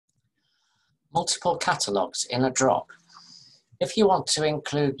Multiple catalogues in a drop. If you want to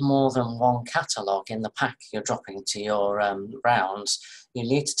include more than one catalogue in the pack you're dropping to your rounds, you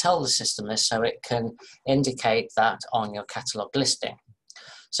need to tell the system this so it can indicate that on your catalogue listing.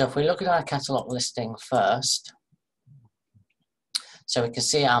 So if we look at our catalogue listing first, so we can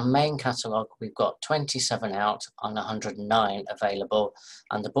see our main catalogue, we've got 27 out and 109 available,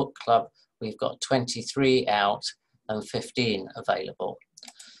 and the book club, we've got 23 out and 15 available.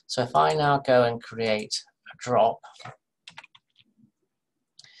 So if I now go and create a drop,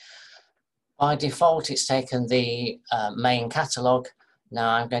 by default it's taken the main catalogue. Now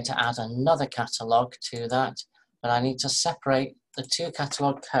I'm going to add another catalogue to that, but I need to separate the two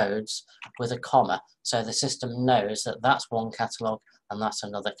catalogue codes with a comma so the system knows that that's one catalogue and that's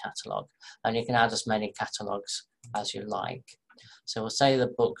another catalogue. And you can add as many catalogues as you like. So we'll say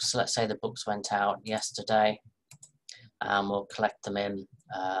the books, let's say the books went out yesterday, and we'll collect them in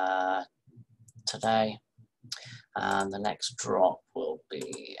today, and the next drop will be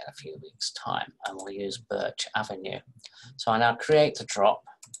in a few weeks' time, and we'll use Birch Avenue. So I now create the drop.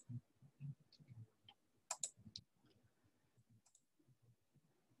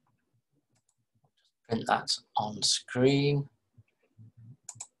 Print that on screen.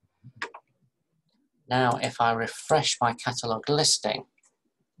 Now if I refresh my catalogue listing,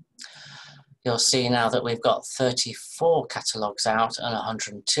 you'll see now that we've got 34 catalogues out and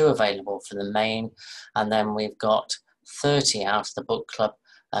 102 available for the main, and then we've got 30 out of the book club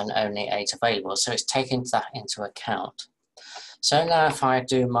and only 8 available. So it's taken that into account. So now if I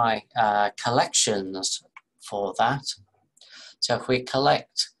do my collections for that, so if we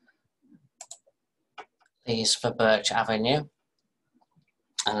collect these for Birch Avenue,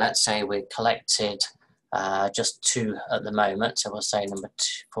 and let's say we collected just 2 at the moment, so we'll say number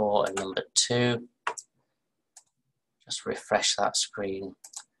 4 and number 2. Just refresh that screen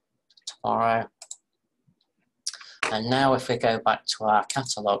tomorrow. And now if we go back to our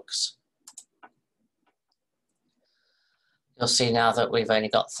catalogues, you'll see now that we've only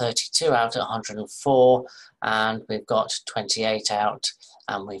got 32 out at 104, and we've got 28 out,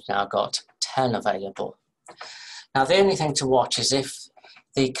 and we've now got 10 available. Now the only thing to watch is if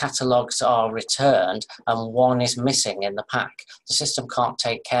the catalogues are returned and one is missing in the pack. The system can't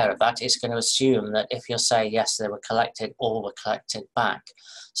take care of that. It's going to assume that if you say yes, they were collected, all were collected back.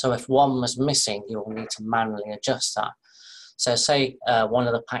 So if one was missing, you'll need to manually adjust that. So say one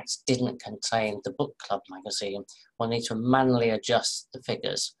of the packs didn't contain the book club magazine, we'll need to manually adjust the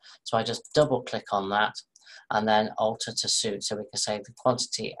figures. So I just double click on that and then alter to suit. So we can say the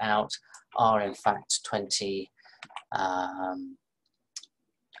quantity out are in fact 20,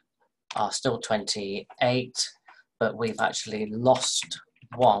 are still 28, but we've actually lost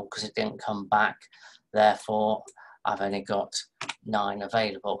 1 because it didn't come back. Therefore, I've only got 9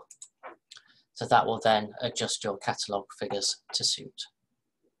 available. So that will then adjust your catalogue figures to suit.